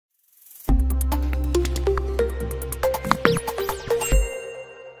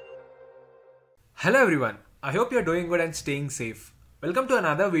Hello everyone, I hope you're doing good and staying safe. Welcome to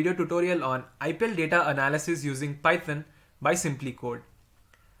another video tutorial on IPL data analysis using Python by SimpliCode.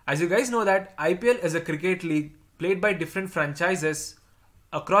 As you guys know that IPL is a cricket league played by different franchises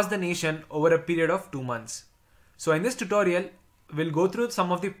across the nation over a period of 2 months. So in this tutorial, we'll go through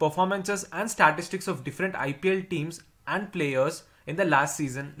some of the performances and statistics of different IPL teams and players in the last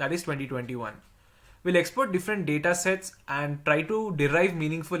season, that is 2021. We'll export different data sets and try to derive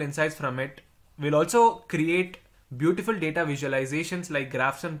meaningful insights from it. We'll also create beautiful data visualizations like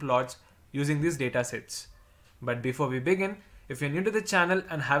graphs and plots using these data sets. But before we begin, if you're new to the channel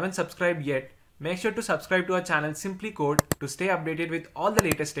and haven't subscribed yet, make sure to subscribe to our channel SimpliCode to stay updated with all the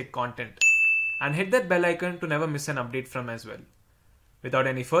latest tech content. And hit that bell icon to never miss an update from as well. Without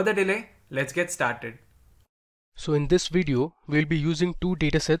any further delay, let's get started. So in this video, we'll be using two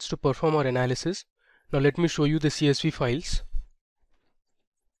datasets to perform our analysis. Now let me show you the CSV files.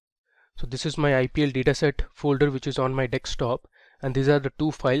 So this is my IPL dataset folder which is on my desktop, and these are the two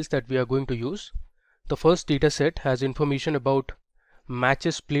files that we are going to use. The first dataset has information about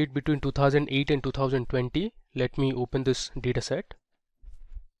matches played between 2008 and 2020. Let me open this dataset.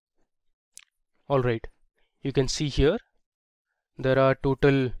 Alright, you can see here there are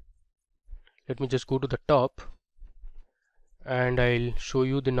total, let me just go to the top and I'll show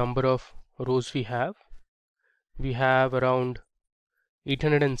you the number of rows we have. We have around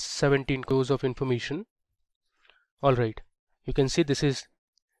 817 rows of information. Alright, you can see this is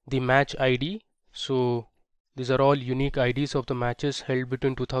the match ID. So these are all unique IDs of the matches held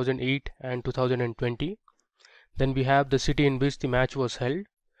between 2008 and 2020. Then we have the city in which the match was held.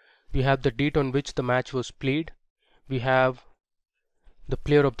 We have the date on which the match was played. We have the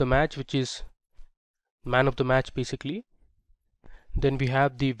player of the match, which is man of the match basically. Then we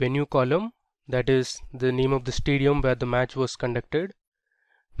have the venue column, that is the name of the stadium where the match was conducted.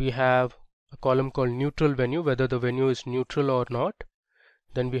 We have a column called neutral venue, whether the venue is neutral or not.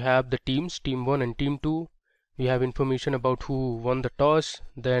 Then we have the teams, team 1 and team 2. We have information about who won the toss.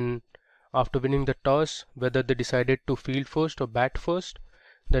 Then after winning the toss, whether they decided to field first or bat first.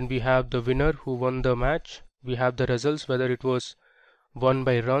 Then we have the winner who won the match. We have the results, whether it was won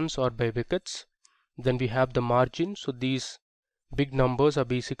by runs or by wickets. Then we have the margin. So these big numbers are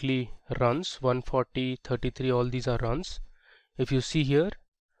basically runs, 140, 33, all these are runs. If you see here,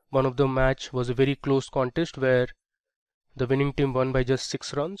 one of the match was a very close contest where the winning team won by just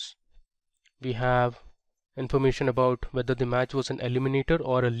 6 runs. We have information about whether the match was an eliminator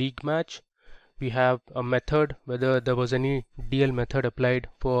or a league match. We have a method, whether there was any DL method applied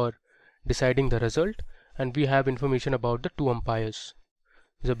for deciding the result. And we have information about the 2 umpires.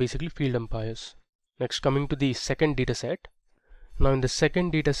 These are basically field umpires. Next, coming to the second data set. Now in the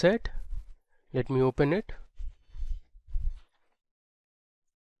second data set, let me open it.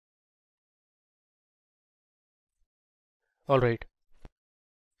 Alright,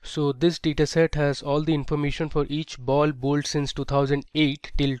 so this dataset has all the information for each ball bowled since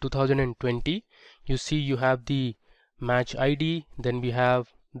 2008 till 2020. You see you have the match ID, then we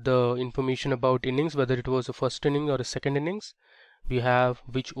have the information about innings, whether it was a first inning or a second innings. We have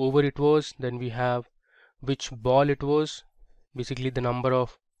which over it was, then we have which ball it was, basically the number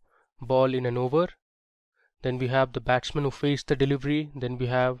of ball in an over. Then we have the batsman who faced the delivery. Then we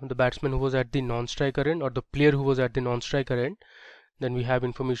have the batsman who was at the non-striker end, or the player who was at the non-striker end. Then we have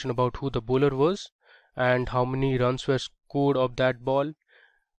information about who the bowler was and how many runs were scored of that ball,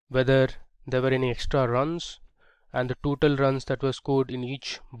 whether there were any extra runs, and the total runs that were scored in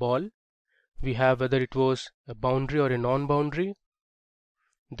each ball. We have whether it was a boundary or a non-boundary.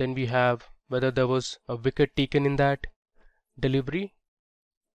 Then we have whether there was a wicket taken in that delivery.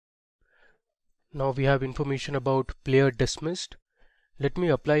 Now we have information about player dismissed. Let me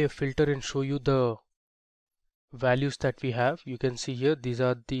apply a filter and show you the values that we have. You can see here these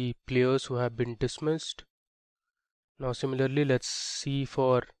are the players who have been dismissed. Now similarly, let's see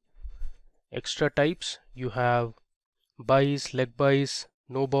for extra types. You have byes, leg byes,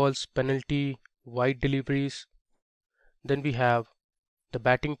 no balls, penalty, wide deliveries. Then we have the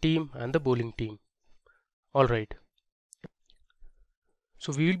batting team and the bowling team. Alright.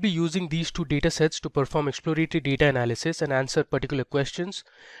 So we will be using these two data sets to perform exploratory data analysis and answer particular questions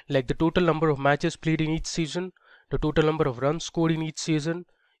like the total number of matches played in each season, the total number of runs scored in each season.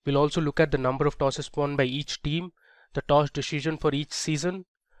 We'll also look at the number of tosses won by each team, the toss decision for each season.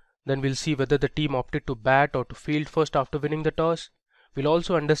 Then we'll see whether the team opted to bat or to field first after winning the toss. We'll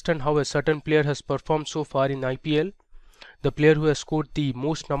also understand how a certain player has performed so far in IPL, the player who has scored the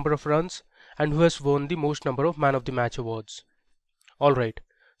most number of runs and who has won the most number of man of the match awards. Alright,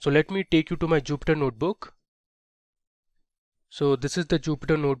 so let me take you to my Jupyter notebook. So this is the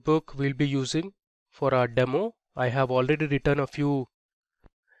Jupyter notebook we'll be using. for our demo. I have already written a few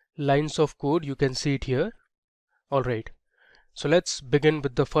lines of code. You can see it here. Alright, so let's begin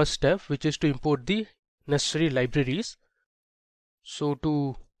with the first step, which is to import the necessary libraries. So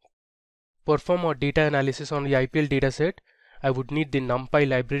to perform our data analysis on the IPL dataset, I would need the NumPy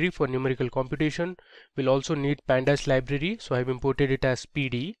library for numerical computation. We'll also need pandas library, so I've imported it as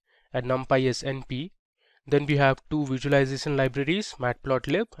PD and NumPy as NP. Then we have two visualization libraries,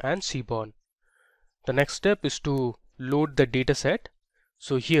 matplotlib and seaborn. The next step is to load the dataset.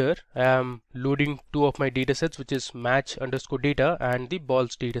 So here I am loading two of my datasets, which is match_data and the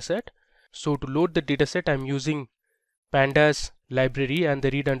balls dataset. So to load the dataset, I'm using pandas library and the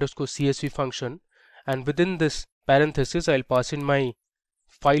read_csv function, and within this parenthesis I'll pass in my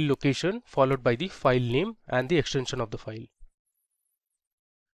file location followed by the file name and the extension of the file.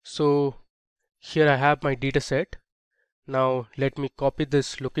 So here I have my dataset. Now let me copy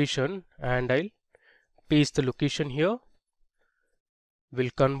this location and I'll paste the location here.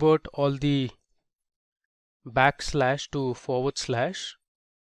 We'll convert all the backslash to /,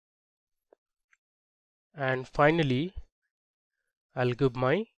 and finally I'll give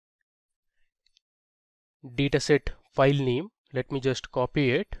my dataset file name. Let me just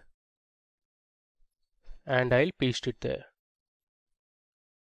copy it and I'll paste it there.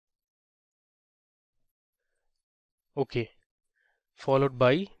 Okay, followed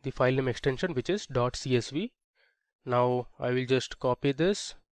by the file name extension, which is .csv. Now I will just copy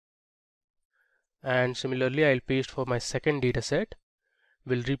this, and similarly I'll paste for my second dataset.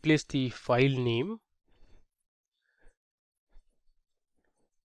 We'll replace the file name.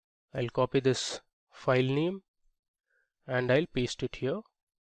 I'll copy this file name and I'll paste it here.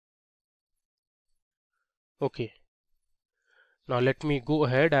 Okay, now let me go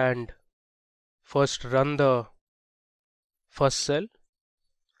ahead and first run the first cell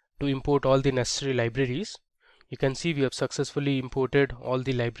to import all the necessary libraries. You can see we have successfully imported all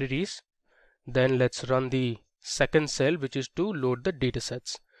the libraries. Then let's run the second cell, which is to load the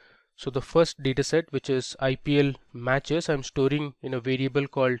datasets. So the first dataset, which is IPL matches, I'm storing in a variable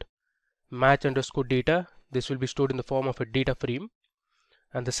called match_data. This will be stored in the form of a data frame.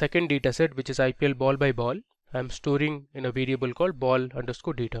 And the second dataset, which is IPL ball by ball, I'm storing in a variable called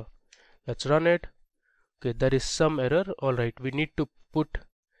ball_data. Let's run it. Okay, there is some error. Alright, we need to put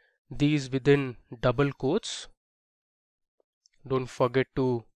these within double quotes. Don't forget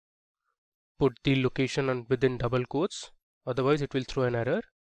to put the location within double quotes, otherwise it will throw an error.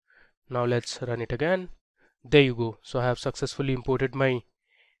 Now let's run it again. There you go. So I have successfully imported my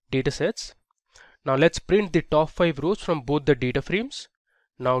datasets. Now let's print the top 5 rows from both the data frames.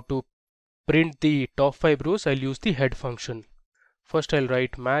 Now to print the top 5 rows, I'll use the head function. First I'll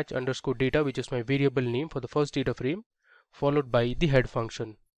write match_data, which is my variable name for the first data frame, followed by the head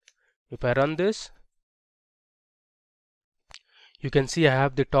function. If I run this, you can see I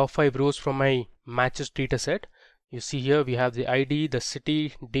have the top 5 rows from my matches dataset. You see here we have the ID, the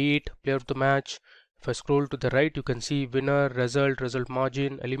city, date, player of the match. If I scroll to the right, you can see winner, result, result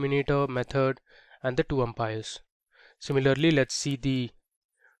margin, eliminator, method, and the 2 umpires. Similarly, let's see the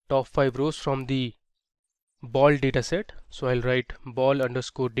top 5 rows from the ball dataset. So I'll write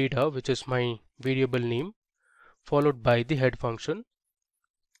ball_data, which is my variable name, followed by the head function.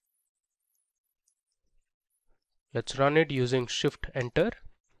 Let's run it using Shift Enter.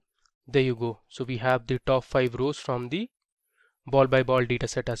 There you go. So we have the top 5 rows from the ball by ball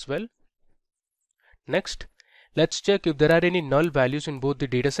dataset as well. Next, let's check if there are any null values in both the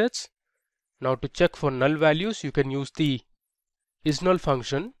datasets. Now to check for null values, you can use the isNull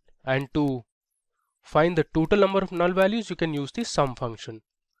function, and to find the total number of null values, you can use the sum function.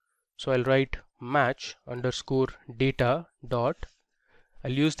 So I'll write match_data dot.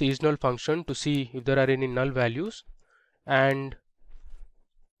 I'll use the isNull function to see if there are any null values, and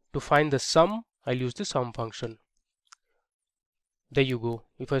to find the sum, I'll use the sum function. There you go.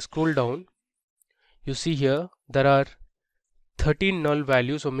 If I scroll down, you see here there are 13 null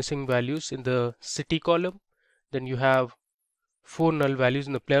values or missing values in the city column. Then you have 4 null values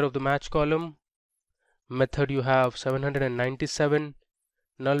in the player of the match column. Method, you have 797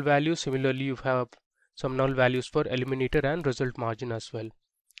 null values. Similarly, you have some null values for eliminator and result margin as well.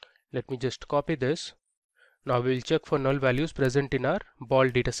 Let me just copy this. Now we will check for null values present in our ball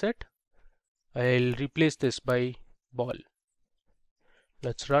dataset. I'll replace this by ball.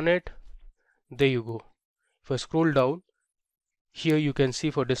 Let's run it. There you go. If I scroll down, here you can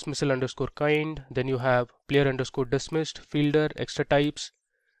see for dismissal_kind, then you have player_dismissed, fielder, extra types.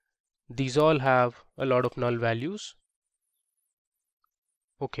 These all have a lot of null values.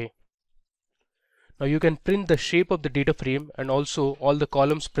 Okay. Now you can print the shape of the data frame and also all the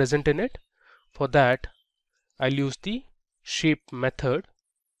columns present in it. For that, I'll use the shape method.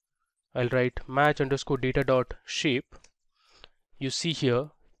 I'll write match underscore data dot shape. You see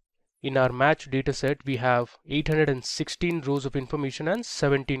here in our match dataset we have 816 rows of information and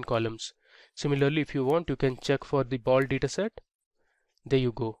 17 columns. Similarly, if you want, you can check for the ball dataset. There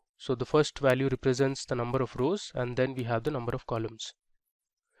you go. So the first value represents the number of rows, and then we have the number of columns.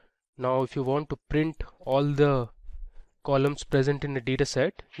 Now if you want to print all the columns present in a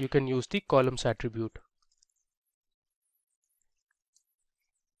dataset, you can use the columns attribute.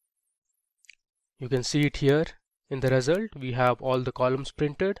 You can see it here in the result. We have all the columns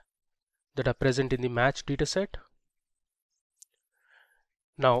printed that are present in the match dataset.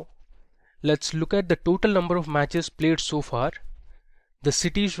 Now let's look at the total number of matches played so far, the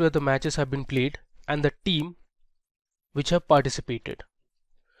cities where the matches have been played, and the team which have participated.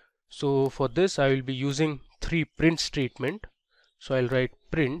 So for this I will be using 3 print statement. So I'll write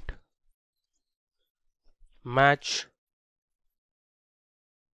print match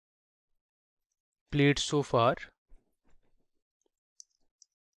played so far.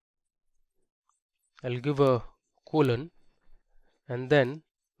 I'll give a colon, and then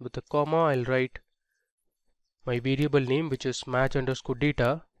with a comma I'll write my variable name, which is match underscore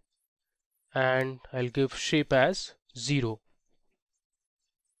data, and I'll give shape as 0.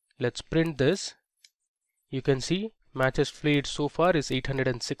 Let's print this. You can see matches played so far is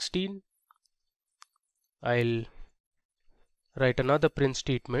 816. I'll write another print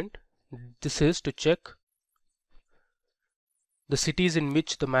statement. This is to check the cities in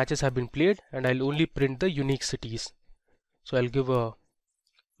which the matches have been played, and I'll only print the unique cities. So I'll give a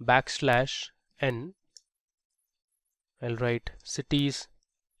 \n. I'll write cities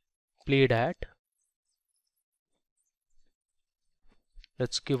played at.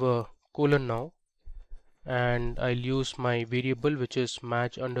 Let's give a colon now, and I'll use my variable, which is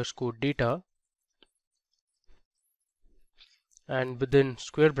match underscore data, and within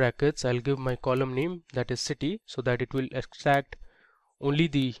square brackets I'll give my column name, that is city, so that it will extract only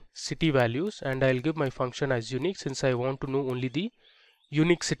the city values, and I'll give my function as unique since I want to know only the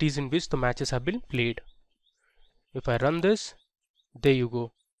unique cities in which the matches have been played. If I run this, there you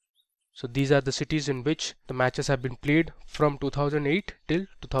go. So these are the cities in which the matches have been played from 2008 till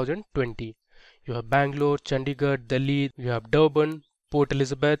 2020. You have Bangalore, Chandigarh, Delhi, you have Durban, Port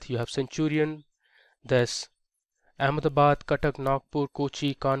Elizabeth, you have Centurion, there's Ahmedabad, Cuttack, Nagpur,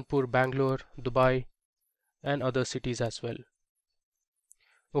 Kochi, Kanpur, Bangalore, Dubai, and other cities as well.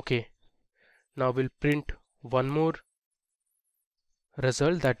 Okay, now we'll print one more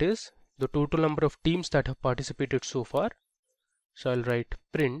result, that is the total number of teams that have participated so far. So I'll write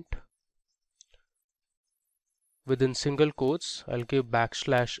print within single quotes. I'll give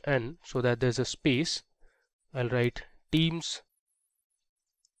 \n so that there's a space. I'll write teams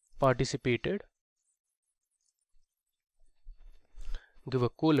participated, give a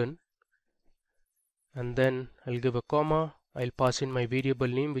colon, and then I'll give a comma. I'll pass in my variable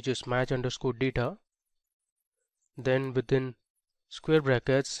name, which is match underscore data. Then within square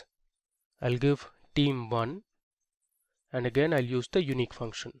brackets I'll give team1, and again I'll use the unique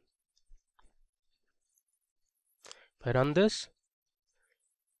function. If I run this,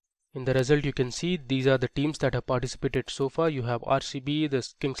 in the result you can see these are the teams that have participated so far. You have RCB, the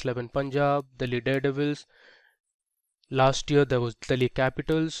Kings 11 Punjab, Delhi Daredevils. Last year there was Delhi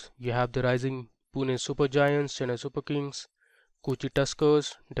Capitals. You have the Rising Pune Super Giants, Chennai Super Kings, Kochi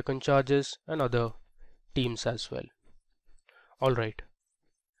Tuskers, Deccan Chargers, and other teams as well. Alright,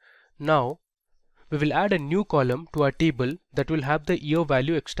 now we will add a new column to our table that will have the year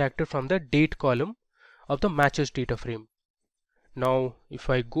value extracted from the date column of the matches data frame. Now if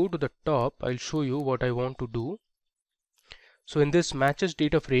I go to the top, I'll show you what I want to do. So in this matches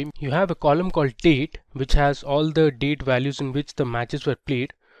data frame, you have a column called date, which has all the date values in which the matches were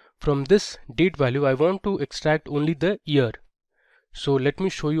played. From this date value I want to extract only the year. So let me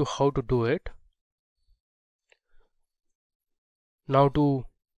show you how to do it. Now to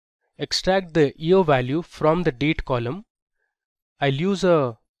extract the year value from the date column, I'll use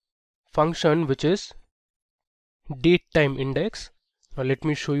a function which is datetime index. Now let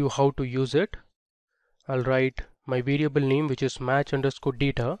me show you how to use it. I'll write my variable name, which is match underscore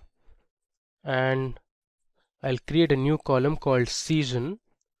data, and I'll create a new column called season.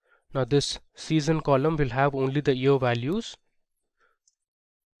 Now this season column will have only the year values.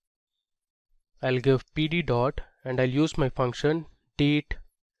 I'll give pd dot, and I'll use my function date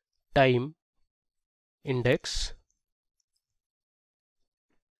time index,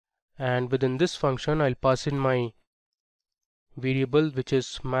 and within this function I'll pass in my variable, which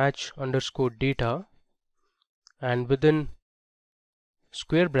is match underscore data, and within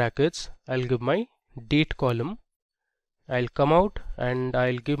square brackets, I'll give my date column. I'll come out and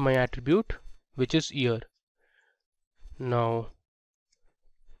I'll give my attribute which is year. Now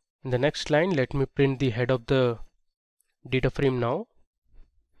in the next line, let me print the head of the data frame now.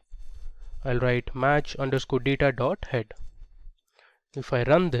 I'll write match underscore data dot head. If I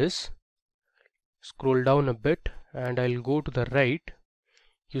run this, scroll down a bit and I'll go to the right,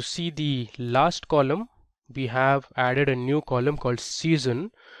 you see the last column we have added a new column called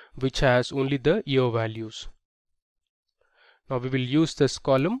season, which has only the year values. Now we will use this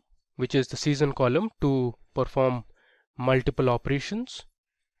column, which is the season column, to perform multiple operations.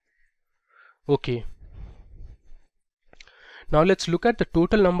 Okay. Now let's look at the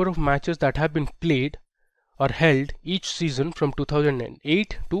total number of matches that have been played or held each season from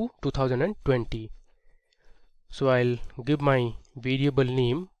 2008 to 2020. So I'll give my variable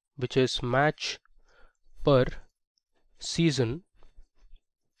name, which is match per season,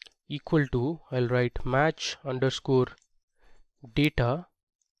 equal to, I'll write match underscore data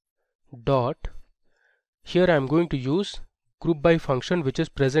dot, here I'm going to use group by function which is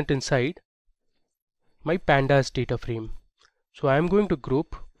present inside my pandas data frame. So I'm going to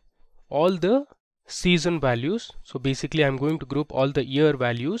group all the season values. So basically I'm going to group all the year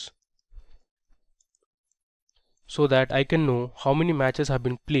values so that I can know how many matches have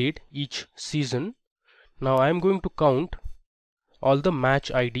been played each season. Now I'm going to count all the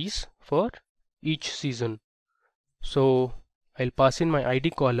match IDs for each season. So I'll pass in my ID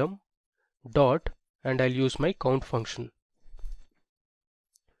column dot and I'll use my count function.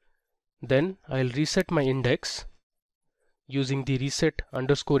 Then I'll reset my index using the reset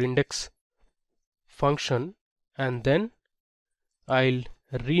underscore index function, and then I'll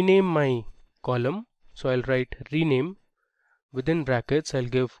rename my column. So I'll write rename, within brackets I'll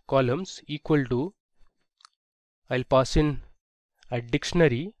give columns equal to, I'll pass in a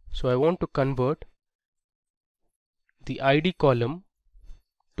dictionary. So I want to convert the ID column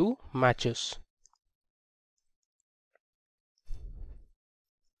to matches.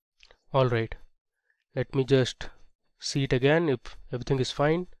 Alright, let me just see it again if everything is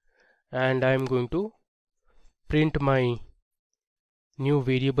fine, and I'm going to print my new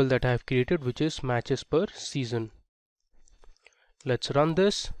variable that I have created, which is matches per season. Let's run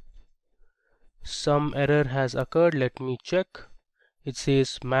this. Some error has occurred. Let me check. It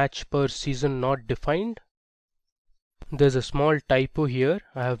says match per season not defined. There's a small typo here.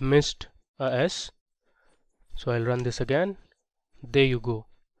 I have missed a S. So I'll run this again. There you go.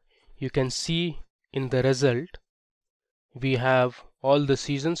 You can see in the result we have all the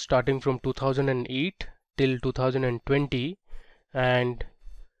seasons starting from 2008 till 2020, and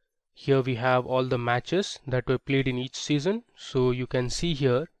here we have all the matches that were played in each season. So you can see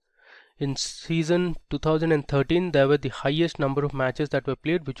here in season 2013 there were the highest number of matches that were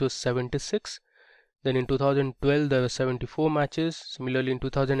played, which was 76. Then in 2012 there were 74 matches. Similarly in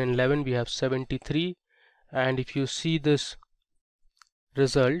 2011 we have 73, and if you see this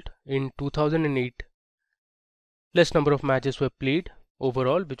result, in 2008 less number of matches were played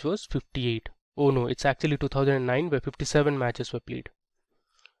overall, which was 58. Oh no, it's actually 2009 where 57 matches were played.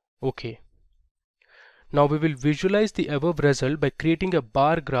 Okay. Now we will visualize the above result by creating a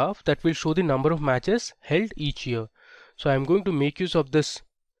bar graph that will show the number of matches held each year. So I am going to make use of this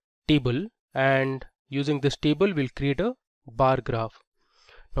table, and using this table we'll create a bar graph.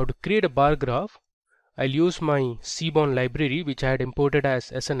 Now to create a bar graph, I'll use my Seaborn library which I had imported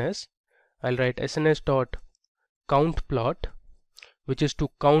as SNS. I'll write sns.countPlot, which is to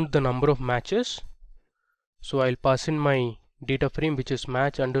count the number of matches. So I'll pass in my data frame, which is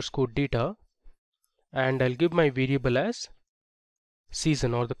match underscore data, and I'll give my variable as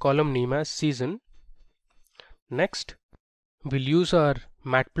season, or the column name as season. Next, we'll use our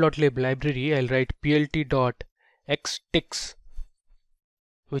matplotlib library. I'll write plt.xticks,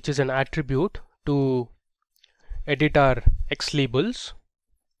 which is an attribute to edit our X labels.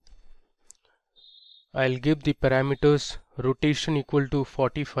 I'll give the parameters rotation equal to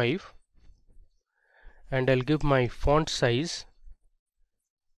 45, and I'll give my font size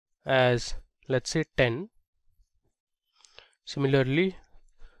as, let's say, 10. Similarly,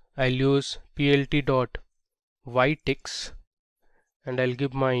 I'll use plt.yticks and I'll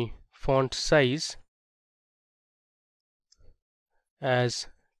give my font size as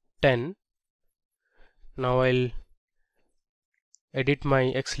 10. Now I'll edit my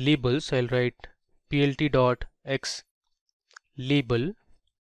X labels. I'll write plt.xlabel.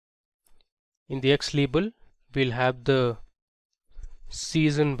 In the X label we'll have the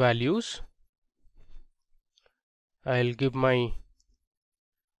season values. I'll give my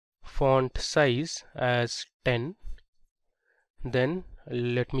font size as 10. Then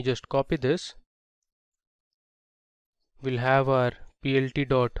Let me just copy this. We'll have our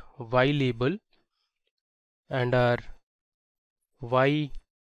plt.y label, and our y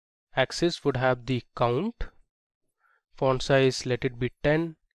axis would have the count. Font size, let it be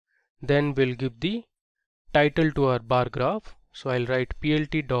 10. Then we'll give the title to our bar graph. So I'll write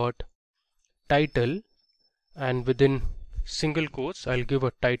plt.title, and within single quotes I'll give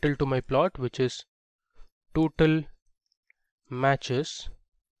a title to my plot, which is total matches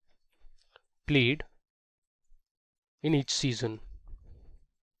played in each season.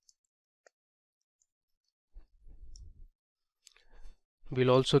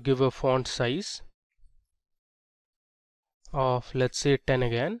 We'll also give a font size of, let's say, 10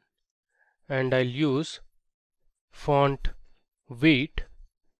 again, and I'll use font weight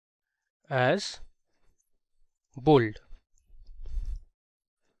as bold.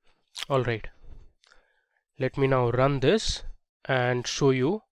 Alright, let me now run this and show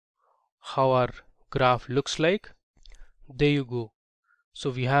you how our graph looks like. There you go. So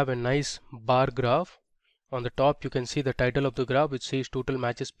we have a nice bar graph. On the top you can see the title of the graph, which says total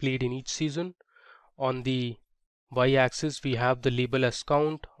matches played in each season. On the y-axis we have the label as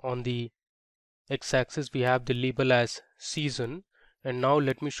count. On the x-axis we have the label as season. And now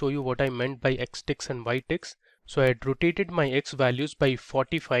let me show you what I meant by x ticks and y ticks. So I had rotated my x values by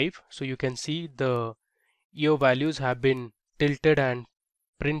 45. So you can see the year values have been tilted and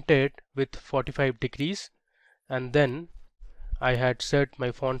printed with 45 degrees. And then I had set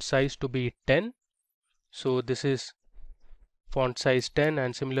my font size to be 10. So this is font size 10,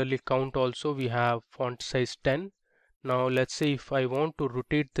 and similarly count also we have font size 10. Now let's say if I want to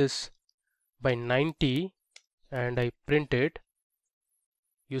rotate this by 90 and I print it,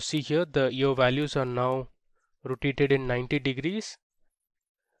 you see here the year values are now rotated in 90 degrees.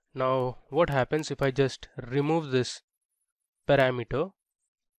 Now what happens if I just remove this parameter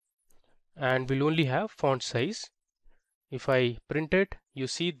and we'll only have font size? If I print it, you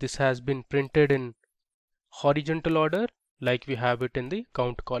see this has been printed in horizontal order like we have it in the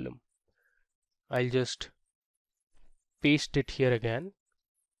count column. I'll just paste it here again.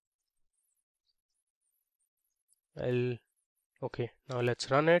 Okay, now let's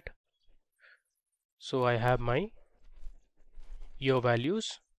run it. So I have my year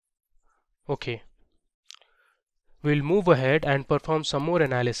values. Okay, we'll move ahead and perform some more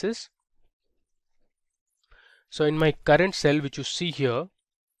analysis. So in my current cell, which you see here,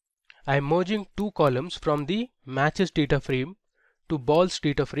 I'm merging two columns from the matches data frame to balls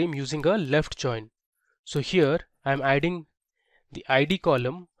data frame using a left join. So here I'm adding the ID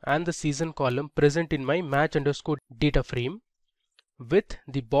column and the season column present in my match underscore data frame with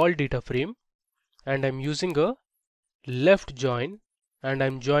the ball data frame, and I'm using a left join, and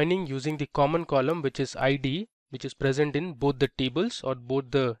I'm joining using the common column, which is ID, which is present in both the tables or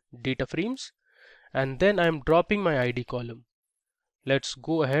both the data frames, and then I'm dropping my ID column. Let's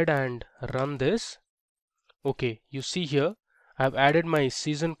go ahead and run this. Okay, you see here I've added my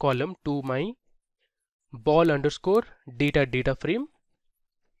season column to my ball underscore data frame.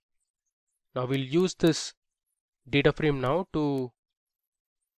 Now we'll use this data frame now to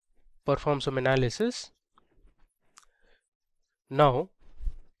perform some analysis. Now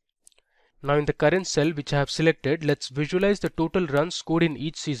in the current cell which I have selected, let's visualize the total runs scored in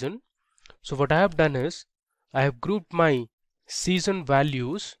each season. So what I have done is I have grouped my season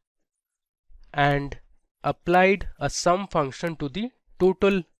values and applied a sum function to the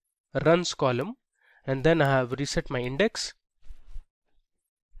total runs column, and then I have reset my index,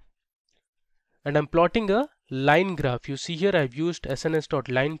 and I'm plotting a line graph. You see here I've used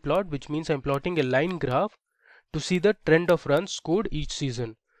sns.lineplot, which means I'm plotting a line graph to see the trend of runs scored each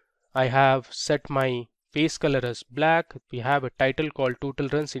season. I have set my face color as black. We have a title called total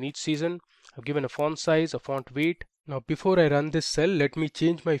runs in each season. I've given a font size, a font weight. Now before I run this cell, let me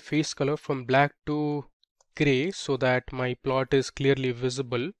change my face color from black to gray so that my plot is clearly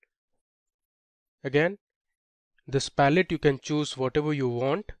visible. Again, this palette you can choose whatever you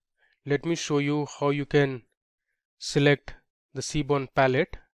want. Let me show you how you can select the Seaborn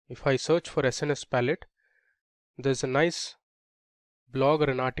palette. If I search for SNS palette, there's a nice blog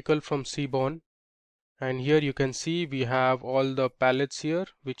or an article from Seaborn, and here you can see we have all the palettes here.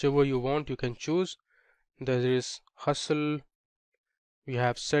 Whichever you want you can choose. There is hustle, we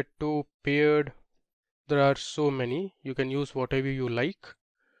have set to, paired. There are so many. You can use whatever you like.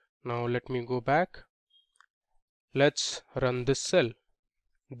 Now let me go back. Let's run this cell.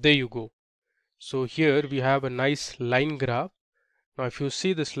 There you go. So here we have a nice line graph. Now if you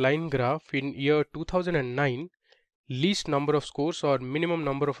see this line graph, in year 2009, least number of scores or minimum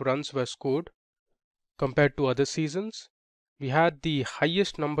number of runs were scored compared to other seasons. we had the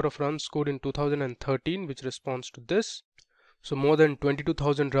highest number of runs scored in 2013, which responds to this. So more than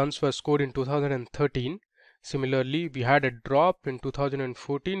 22,000 runs were scored in 2013. Similarly, we had a drop in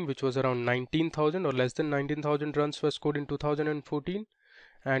 2014, which was around 19,000 or less than 19,000 runs were scored in 2014.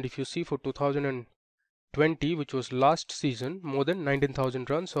 And if you see for 2020, which was last season, more than 19,000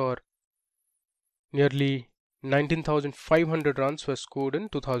 runs or nearly 19,500 runs were scored in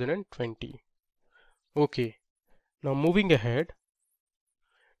 2020. Okay, now moving ahead,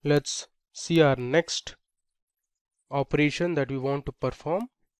 let's see our next operation that we want to perform.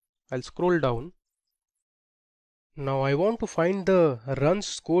 I'll scroll down. Now I want to find the runs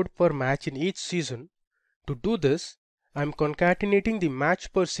scored per match in each season. To do this, I'm concatenating the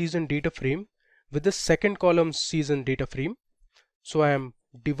match per season data frame with the second column season data frame. So I am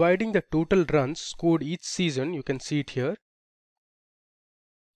dividing the total runs scored each season. You can see it here.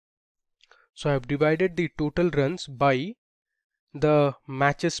 So I have divided the total runs by the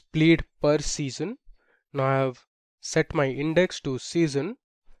matches played per season. Now I have set my index to season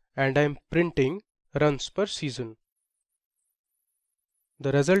and I am printing runs per season.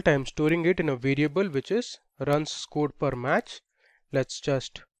 The result I am storing it in a variable which is runs scored per match. Let's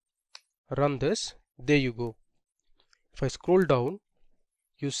just run this. There you go. If I scroll down,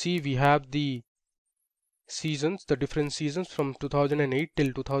 you see we have the seasons, the different seasons from 2008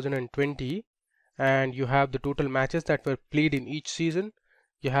 till 2020, and you have the total matches that were played in each season.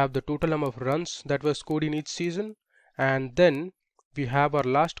 You have the total number of runs that were scored in each season, and then we have our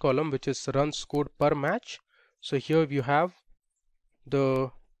last column which is runs scored per match. So here you have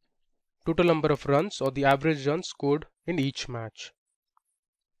the total number of runs or the average runs scored in each match.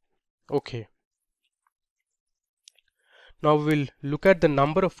 Okay. Now we'll look at the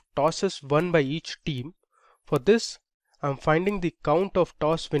number of tosses won by each team. For this, I'm finding the count of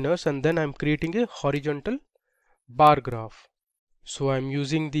toss winners and then I'm creating a horizontal bar graph. So I'm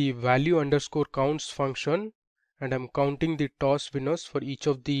using the value underscore counts function and I'm counting the toss winners for each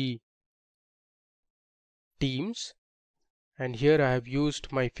of the teams. And here I have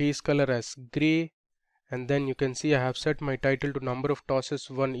used my face color as gray, and then you can see I have set my title to number of tosses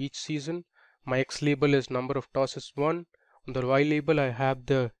won each season. My X label is number of tosses won. On the Y label I have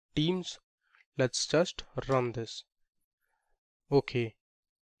the teams. Let's just run this. Okay,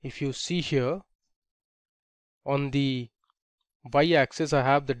 if you see here on the Y axis I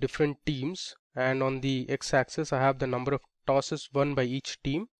have the different teams, and on the X axis I have the number of tosses won by each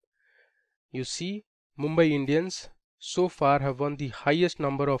team. You see Mumbai Indians so far have won the highest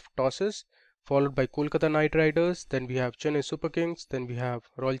number of tosses, followed by Kolkata Knight Riders, then we have Chennai Super Kings, then we have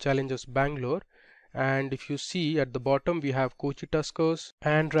Royal Challengers Bangalore, and if you see at the bottom we have Kochi Tuskers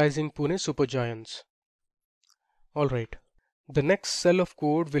and Rising Pune Super Giants. Alright, the next cell of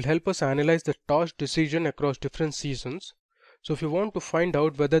code will help us analyze the toss decision across different seasons. So if you want to find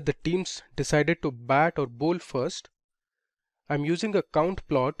out whether the teams decided to bat or bowl first, I'm using a count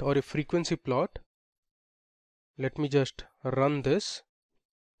plot or a frequency plot. Let me just run this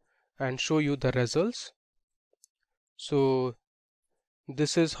and show you the results. So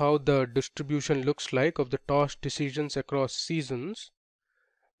this is how the distribution looks like of the toss decisions across seasons.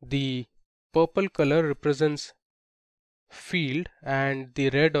 The purple color represents field and the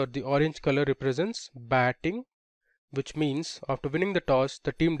red or the orange color represents batting, which means after winning the toss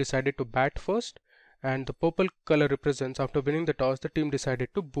the team decided to bat first, and the purple color represents after winning the toss the team decided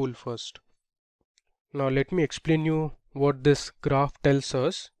to bowl first. Now let me explain you what this graph tells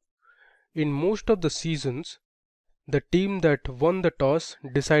us. In most of the seasons, the team that won the toss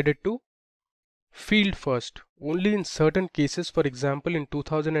decided to field first. Only in certain cases, for example in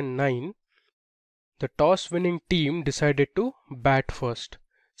 2009, the toss winning team decided to bat first.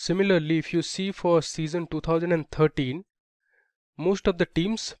 Similarly, if you see for season 2013, most of the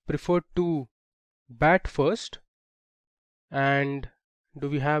teams preferred to bat first. And do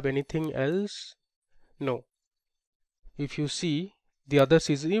we have anything else? No. If you see the other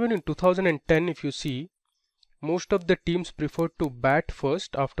season, even in 2010, if you see, most of the teams preferred to bat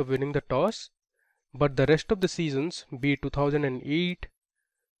first after winning the toss, but the rest of the seasons, be it 2008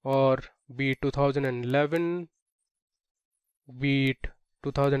 or be it 2011, be it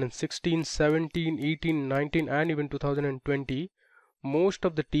 2016, 17, 18, 19 and even 2020, most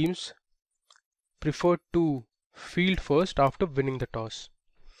of the teams preferred to field first after winning the toss.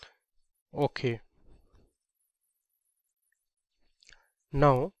 Okay.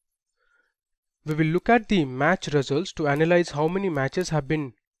 Now we will look at the match results to analyze how many matches have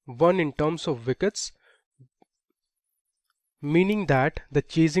been won in terms of wickets, meaning that the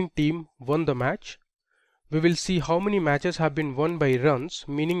chasing team won the match. We will see how many matches have been won by runs,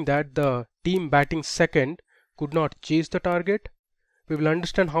 meaning that the team batting second could not chase the target. We will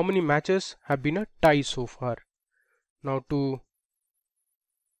understand how many matches have been a tie so far. Now to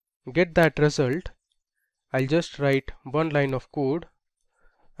get that result, I'll just write one line of code.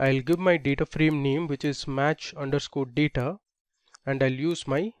 I'll give my data frame name, which is match underscore data, and I'll use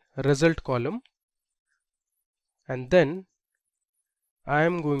my result column, and then I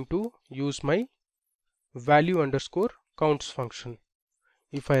am going to use my value underscore counts function.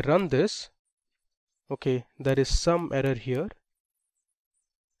 If I run this, okay, there is some error here.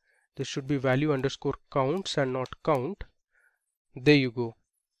 This should be value underscore counts and not count. There you go.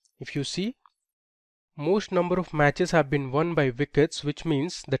 If you see, most number of matches have been won by wickets, which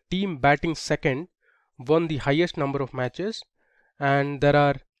means the team batting second won the highest number of matches, and there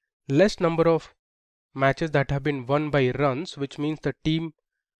are less number of matches that have been won by runs, which means the team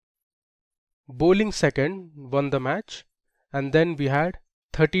bowling second won the match. And then we had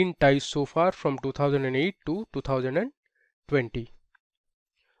 13 ties so far from 2008 to 2020.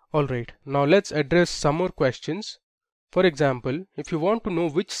 Alright, now let's address some more questions. For example, if you want to know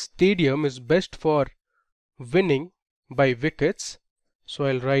which stadium is best for winning by wickets, so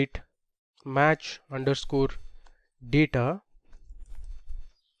I'll write match underscore data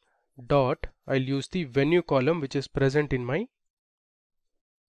dot, I'll use the venue column which is present in my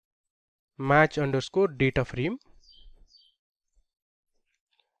match underscore data frame,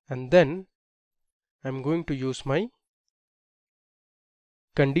 and then I'm going to use my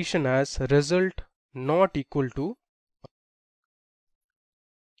condition as result not equal to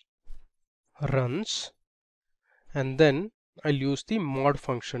runs, and then I'll use the mod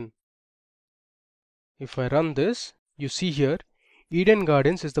function. If I run this, you see here Eden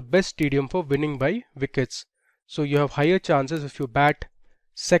Gardens is the best stadium for winning by wickets. So you have higher chances if you bat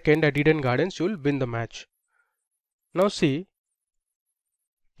second at Eden Gardens, you will win the match. Now see,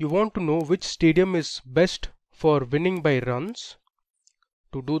 you want to know which stadium is best for winning by runs.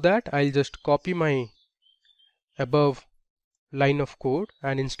 To do that, I'll just copy my above line of code,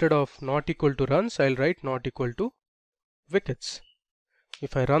 and instead of not equal to runs, I'll write not equal to wickets.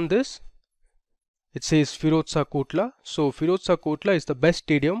 If I run this, it says Firozshah Kotla. So Firozshah Kotla is the best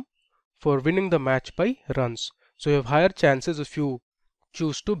stadium for winning the match by runs. So you have higher chances if you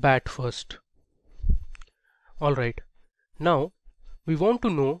choose to bat first. Alright, now we want to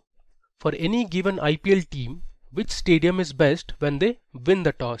know for any given IPL team which stadium is best when they win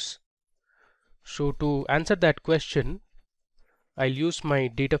the toss. So to answer that question, I'll use my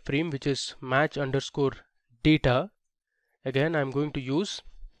data frame which is match underscore data. Again, I'm going to use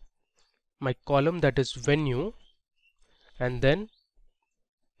my column that is venue, and then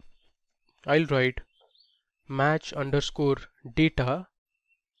I'll write match underscore data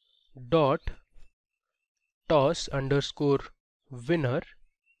dot toss underscore winner.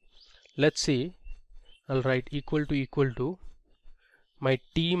 Let's say I'll write equal to my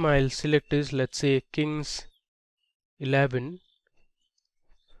team I'll select is, let's say, Kings 11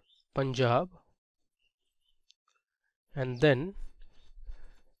 Punjab, and then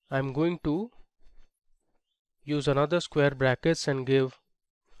I'm going to use another square brackets and give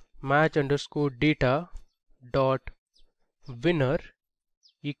match underscore data dot winner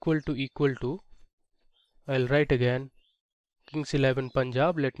equal to I'll write again Kings 11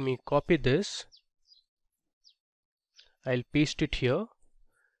 Punjab. Let me copy this, I'll paste it here,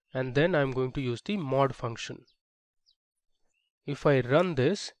 and then I'm going to use the mod function. If I run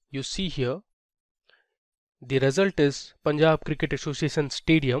this, you see here the result is Punjab Cricket Association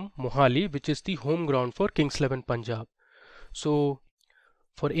Stadium, Mohali, which is the home ground for Kings 11 Punjab. So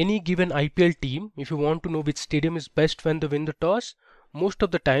for any given IPL team, if you want to know which stadium is best when they win the toss, most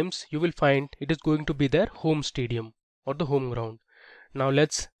of the times you will find it is going to be their home stadium or the home ground. Now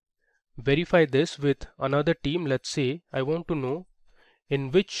let's verify this with another team. Let's say I want to know in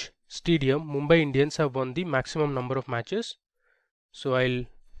which stadium Mumbai Indians have won the maximum number of matches. So I'll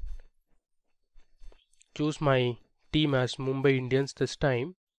choose my team as Mumbai Indians this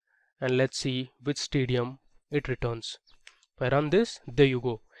time, and let's see which stadium it returns. If I run this, there you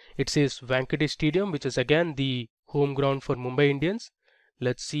go. It says Wankhede Stadium, which is again the home ground for Mumbai Indians.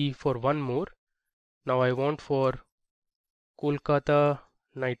 Let's see for one more. Now I want for Kolkata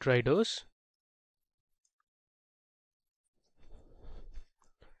Knight Riders.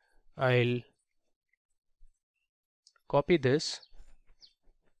 I'll copy this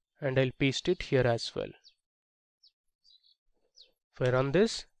and I'll paste it here as well. If I run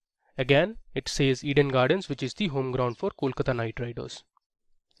this, again it says Eden Gardens, which is the home ground for Kolkata Knight Riders.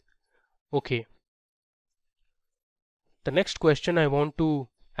 Okay. The next question I want to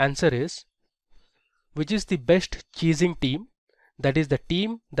answer is, which is the best chasing team that is the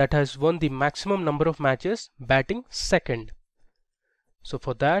team that has won the maximum number of matches batting second. So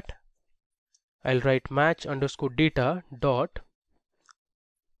for that, I'll write match underscore data dot,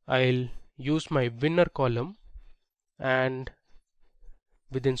 I'll use my winner column, and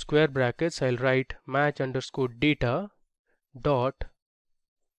within square brackets I'll write match underscore data dot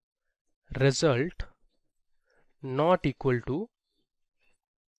result not equal to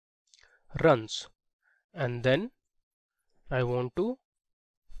runs, and then I want to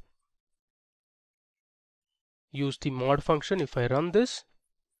use the mod function. If I run this,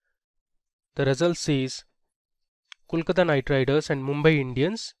 the result says Kolkata Knight Riders and Mumbai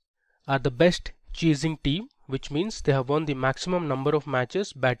Indians are the best chasing team, which means they have won the maximum number of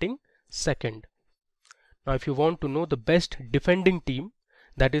matches batting second. Now if you want to know the best defending team,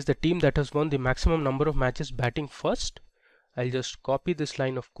 that is the team that has won the maximum number of matches batting first, I'll just copy this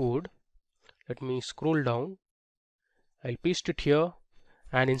line of code. Let me scroll down. I'll paste it here,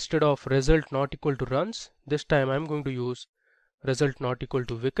 and instead of result not equal to runs, this time I'm going to use result not equal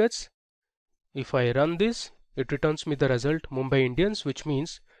to wickets. If I run this, it returns me the result Mumbai Indians, which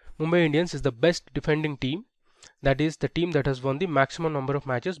means Mumbai Indians is the best defending team, that is the team that has won the maximum number of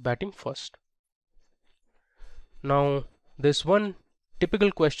matches batting first. Now there's one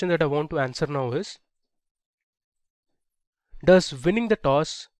typical question that I want to answer now is, does winning the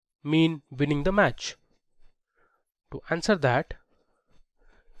toss mean winning the match? To answer that,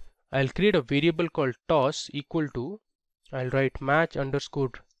 I'll create a variable called toss equal to, I'll write match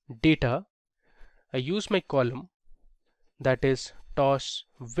underscore data. I use my column, that is toss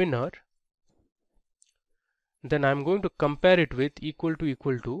winner. Then I'm going to compare it with equal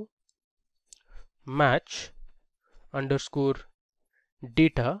to match underscore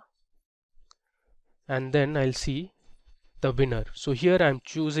data, and then I'll see the winner. So here I'm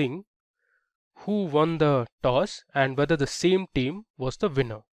choosing who won the toss and whether the same team was the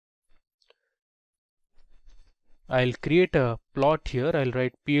winner. I'll create a plot here. I'll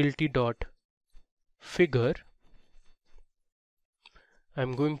write plt.figure.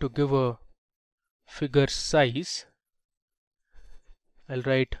 I'm going to give a figure size. I'll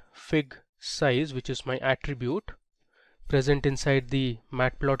write fig size, which is my attribute present inside the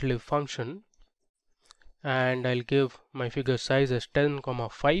matplotlib function, and I'll give my figure size as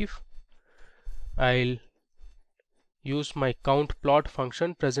 10,5. I'll use my count plot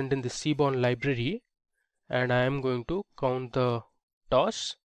function present in the cborn library, and I am going to count the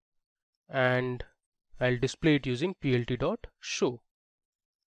toss, and I'll display it using plt.show.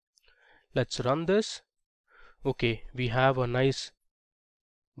 Let's run this. Okay, we have a nice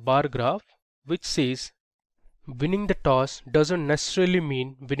bar graph which says winning the toss doesn't necessarily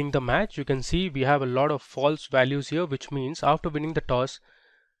mean winning the match. You can see we have a lot of false values here, which means after winning the toss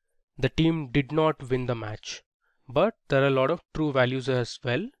the team did not win the match, but there are a lot of true values as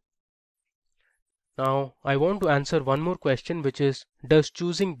well. Now I want to answer one more question, which is, does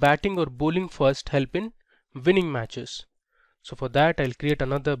choosing batting or bowling first help in winning matches? So for that I'll create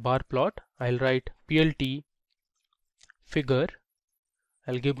another bar plot. I'll write plt figure.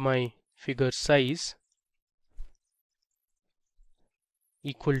 I'll give my figure size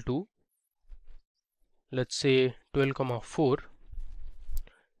equal to, let's say 12,4.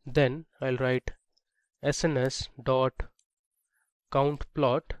 Then I'll write sns dot count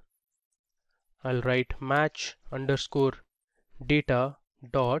plot. I'll write match underscore data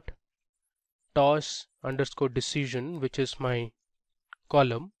dot toss underscore decision, which is my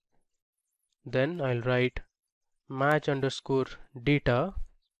column. Then I'll write match underscore data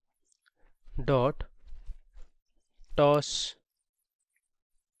dot toss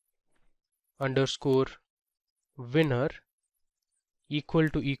underscore winner equal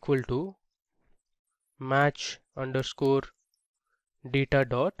to match underscore data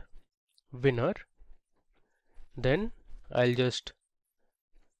dot winner. Then I'll just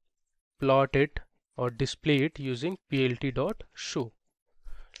plot it or display it using plt.show.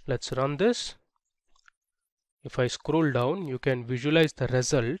 Let's run this. If I scroll down, you can visualize the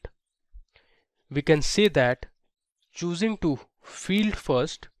result. We can say that choosing to field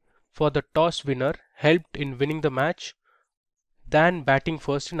first for the toss winner helped in winning the match than batting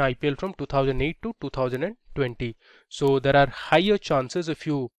first in IPL from 2008 to 2020. So there are higher chances if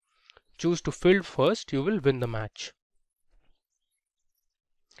you choose to field first, you will win the match.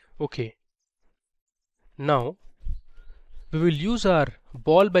 Okay, now we will use our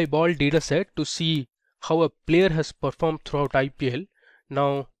ball by ball dataset to see how a player has performed throughout IPL.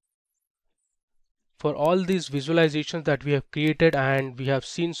 Now for all these visualizations that we have created and we have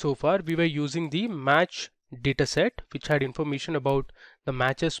seen so far, we were using the match dataset, which had information about the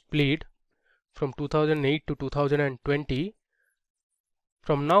matches played from 2008 to 2020.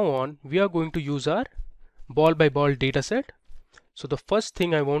 From now on, we are going to use our ball by ball dataset. So the first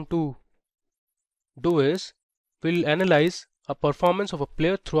thing I want to do is we'll analyze a performance of a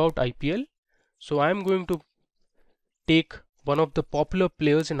player throughout IPL. So I'm going to take one of the popular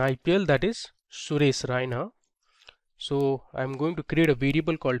players in IPL, that is Suresh Raina. So I'm going to create a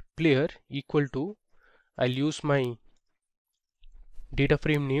variable called player equal to, I'll use my data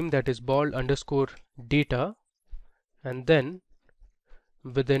frame name, that is ball underscore data, and then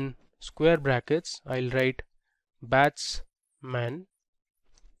within square brackets I'll write batsman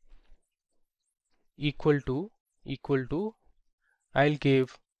equal to I'll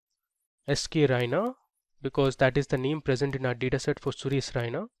give SK Raina, because that is the name present in our dataset for Suresh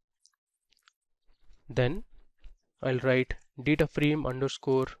Raina. Then I'll write data frame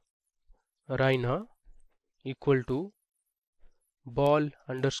underscore Raina equal to ball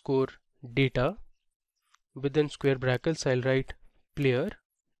underscore data, within square brackets I'll write player.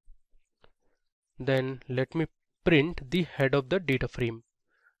 Then let me print the head of the data frame.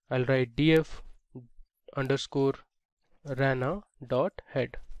 I'll write df underscore Rana dot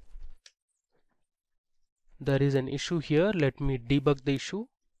head. There is an issue here. Let me debug the issue.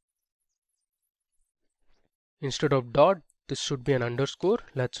 Instead of dot, this should be an underscore.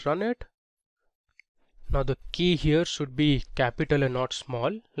 Let's run it. Now the key here should be capital and not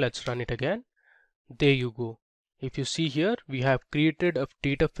small. Let's run it again. There you go. If you see here, we have created a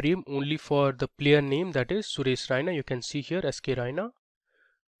data frame only for the player name, that is Suresh Raina. You can see here SK Raina.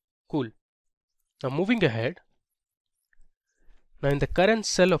 Cool. Now moving ahead. Now in the current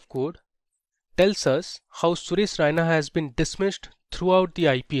cell of code tells us how Suresh Raina has been dismissed throughout the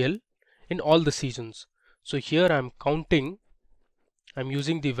IPL in all the seasons. So here I'm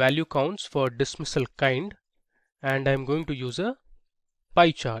using the value counts for dismissal kind, and I'm going to use a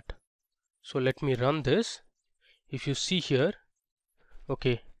pie chart. So let me run this. If you see here,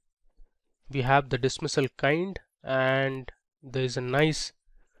 okay, we have the dismissal kind and there is a nice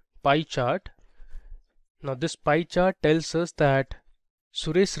pie chart. Now this pie chart tells us that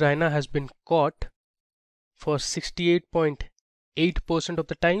Suresh Raina has been caught for 68.8% of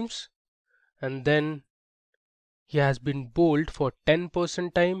the times, and then he has been bowled for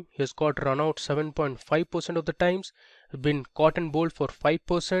 10% time. He has got run out 7.5% of the times, been caught and bowled for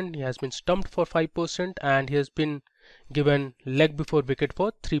 5%, he has been stumped for 5%, and he has been given leg before wicket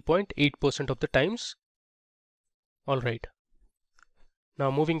for 3.8% of the times. Alright,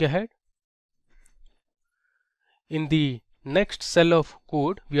 now moving ahead. In the next cell of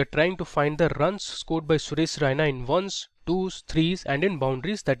code, we are trying to find the runs scored by Suresh Raina in 1s, 2s, 3s and in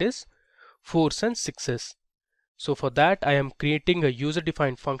boundaries, that is 4s and 6s. So for that I am creating a user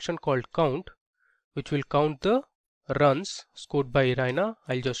defined function called count, which will count the runs scored by Raina.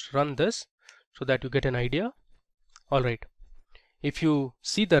 I'll just run this so that you get an idea. Alright, if you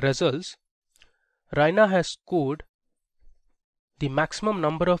see the results, Raina has scored the maximum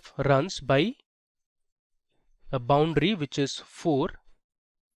number of runs by a boundary, which is 4.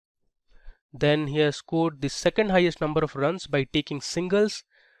 Then he has scored the second highest number of runs by taking singles.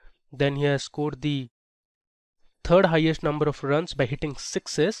 Then he has scored the third highest number of runs by hitting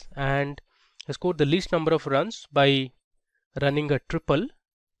sixes, and has scored the least number of runs by running a triple.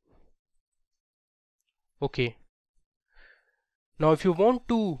 Okay. Now if you want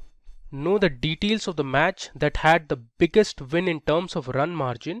to know the details of the match that had the biggest win in terms of run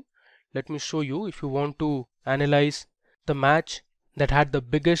margin, let me show you. If you want to analyze the match that had the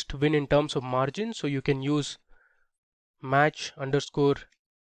biggest win in terms of margin, so you can use match underscore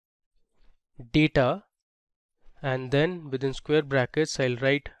data, and then within square brackets I'll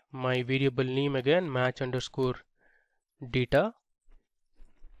write my variable name again, match underscore data.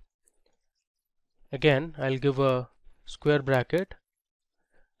 Again I'll give a square bracket.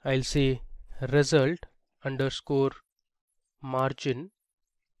 I'll say result underscore margin.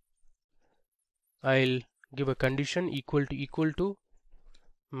 I'll give a condition equal to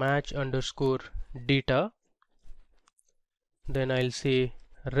match underscore data. Then I'll say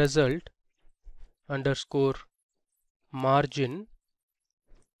result underscore margin.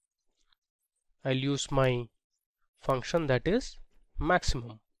 I'll use my function, that is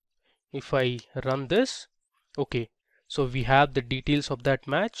maximum. If I run this, okay, so we have the details of that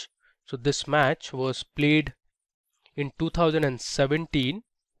match. So this match was played in 2017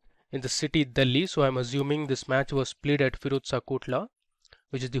 in the city Delhi. So I'm assuming this match was played at Firozshah Kotla,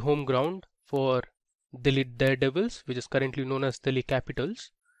 which is the home ground for Delhi Daredevils, which is currently known as Delhi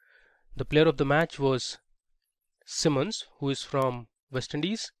Capitals. The player of the match was Simmons, who is from West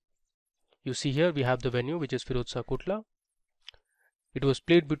Indies. You see here we have the venue, which is Firozshah Kotla. It was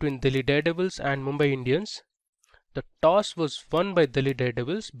played between Delhi Daredevils and Mumbai Indians. The toss was won by Delhi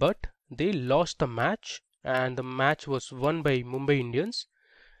Daredevils, but they lost the match, and the match was won by Mumbai Indians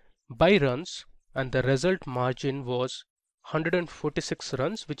by runs, and the result margin was 146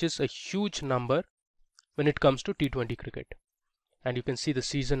 runs, which is a huge number when it comes to T20 cricket. And you can see the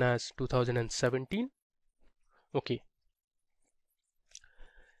season as 2017. Okay.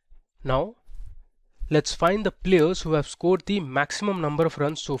 Now let's find the players who have scored the maximum number of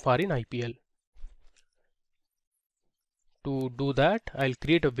runs so far in IPL. To do that, I'll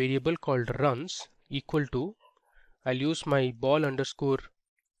create a variable called runs equal to, I'll use my ball underscore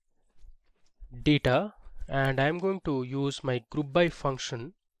data, and I'm going to use my group by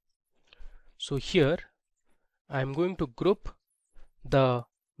function. So here I'm going to group the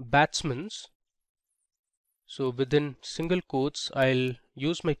batsmen. So within single quotes I'll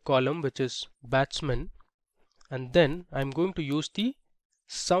use my column which is batsman, and then I'm going to use the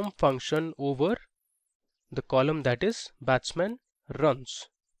sum function over the column that is batsman runs.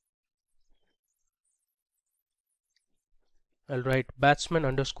 I'll write batsman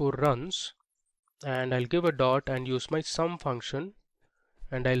underscore runs, and I'll give a dot and use my sum function,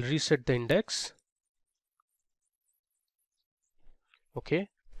 and I'll reset the index. Okay,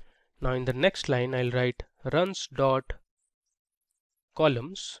 now in the next line I'll write runs dot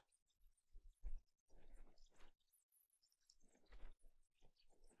columns,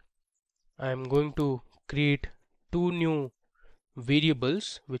 I'm going to create two new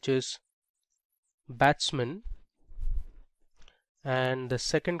variables, which is batsman, and the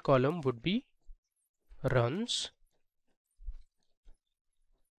second column would be runs.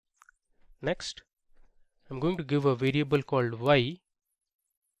 Next, I'm going to give a variable called y,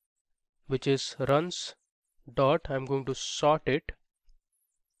 which is runs dot, I'm going to sort it.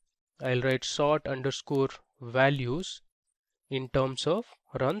 I'll write sort underscore values in terms of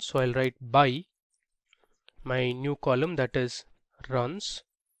runs, so I'll write by my new column that is runs,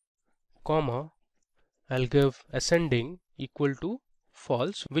 comma, I'll give ascending equal to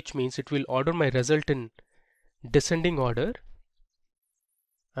false, which means it will order my result in descending order.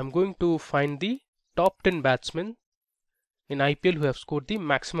 I'm going to find the top 10 batsmen in IPL who have scored the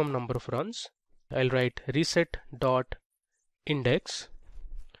maximum number of runs. I'll write reset dot index,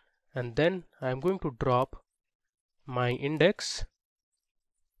 and then I'm going to drop my index,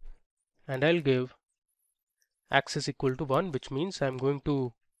 and I'll give axis equal to 1, which means I'm going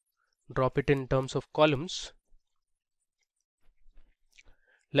to drop it in terms of columns.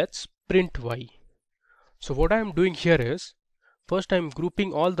 Let's print y. So what I'm doing here is, first I'm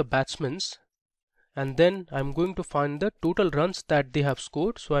grouping all the batsmen, and then I'm going to find the total runs that they have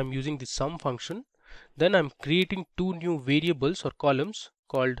scored, so I'm using the sum function. Then I'm creating two new variables or columns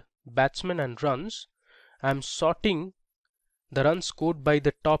called batsmen and runs. I'm sorting the runs scored by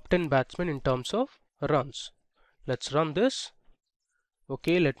the top 10 batsmen in terms of runs. Let's run this.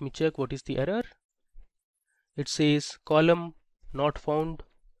 Okay, let me check what is the error. It says column not found,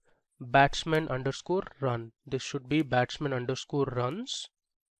 batsman underscore run. This should be batsman underscore runs.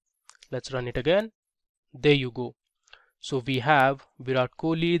 Let's run it again. There you go. So we have Virat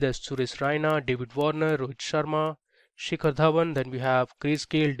Kohli, there's Suresh Raina, David Warner, Rohit Sharma, Shikhar Dhawan, then we have Chris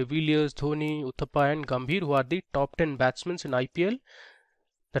Gale, De Villiers, Dhoni, Uthappa and Gambhir, who are the top 10 batsmen in IPL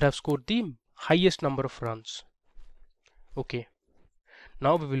that have scored the highest number of runs. Okay,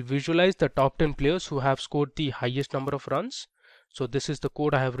 now we will visualize the top 10 players who have scored the highest number of runs. So this is the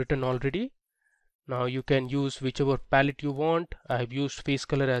code I have written already. Now you can use whichever palette you want. I have used face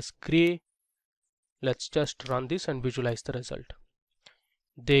color as gray. Let's just run this and visualize the result.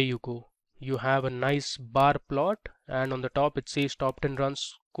 There you go. You have a nice bar plot, and on the top it says top 10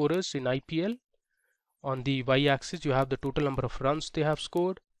 runs scorers in IPL. On the y-axis you have the total number of runs they have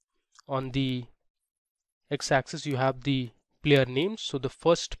scored. On the x-axis you have the player names. So the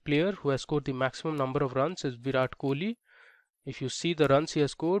first player who has scored the maximum number of runs is Virat Kohli. If you see the runs he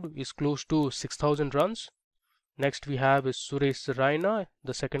has scored is close to 6,000 runs. Next we have is Suresh Raina.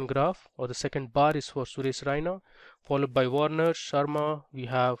 The second graph or the second bar is for Suresh Raina, followed by Warner, Sharma, we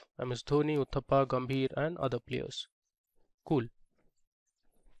have MS Dhoni, Uthappa, Gambhir and other players. Cool.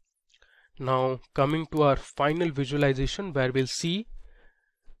 Now coming to our final visualization, where we'll see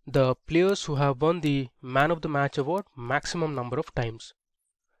the players who have won the Man of the Match award maximum number of times.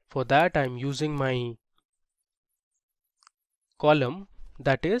 For that I'm using my column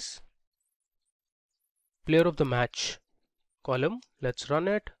that is player of the match column. Let's run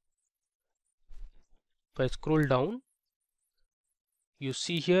it. If I scroll down, you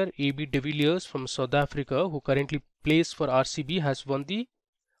see here AB de Villiers from South Africa, who currently plays for RCB, has won the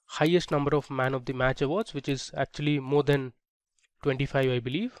highest number of Man of the Match awards, which is actually more than 25, I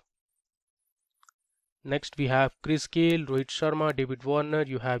believe. Next we have Chris Gale, Rohit Sharma, David Warner,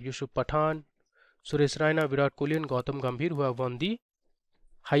 you have Yusuf Pathan, Suresh Raina, Virat Kohli and Gautam Gambhir, who have won the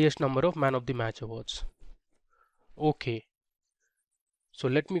highest number of Man of the Match awards. Okay, so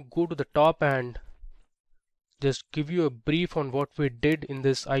let me go to the top and just give you a brief on what we did in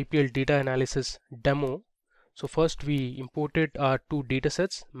this IPL data analysis demo. So first we imported our two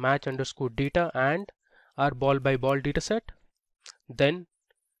datasets, match_data and our ball-by-ball dataset. Then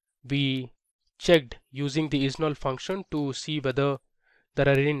we checked using the isNull function to see whether there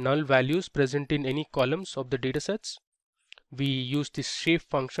are any null values present in any columns of the datasets. We used the shape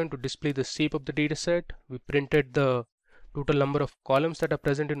function to display the shape of the dataset. We printed the total number of columns that are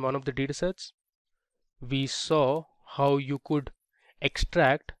present in one of the datasets. We saw how you could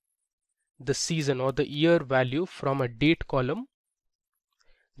extract the season or the year value from a date column.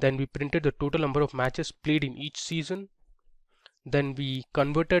 Then we printed the total number of matches played in each season. Then we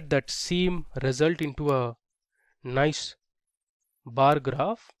converted that same result into a nice bar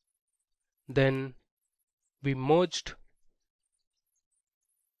graph. Then we merged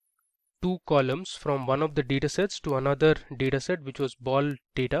two columns from one of the datasets to another dataset, which was ball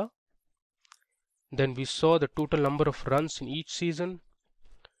data. Then we saw the total number of runs in each season.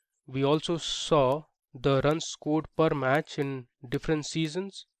 We also saw the runs scored per match in different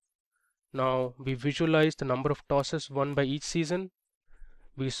seasons. Now we visualized the number of tosses won by each season.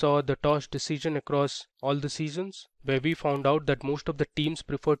 We saw the toss decision across all the seasons, where we found out that most of the teams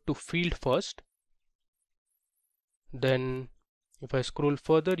preferred to field first. Then if I scroll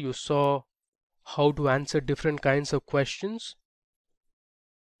further, you saw how to answer different kinds of questions.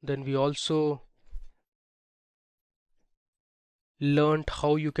 Then we also learned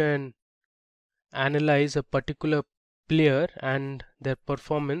how you can analyze a particular player and their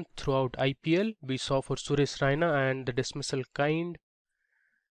performance throughout IPL. We saw for Suresh Raina and the dismissal kind.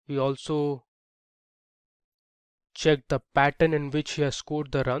 We also checked the pattern in which he has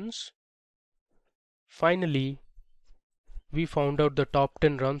scored the runs. Finally, we found out the top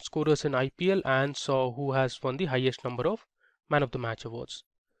 10 run scorers in IPL and saw who has won the highest number of Man of the Match awards.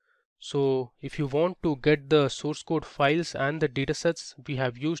 So if you want to get the source code files and the datasets we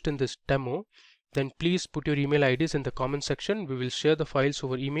have used in this demo, then please put your email IDs in the comment section. We will share the files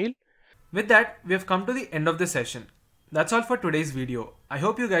over email. With that, we have come to the end of the session. That's all for today's video. I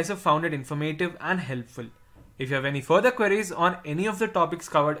hope you guys have found it informative and helpful. If you have any further queries on any of the topics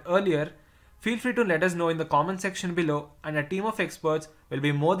covered earlier, feel free to let us know in the comment section below, and a team of experts will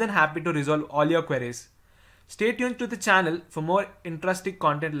be more than happy to resolve all your queries. Stay tuned to the channel for more interesting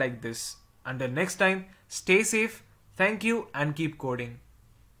content like this. Until next time, stay safe, thank you and keep coding.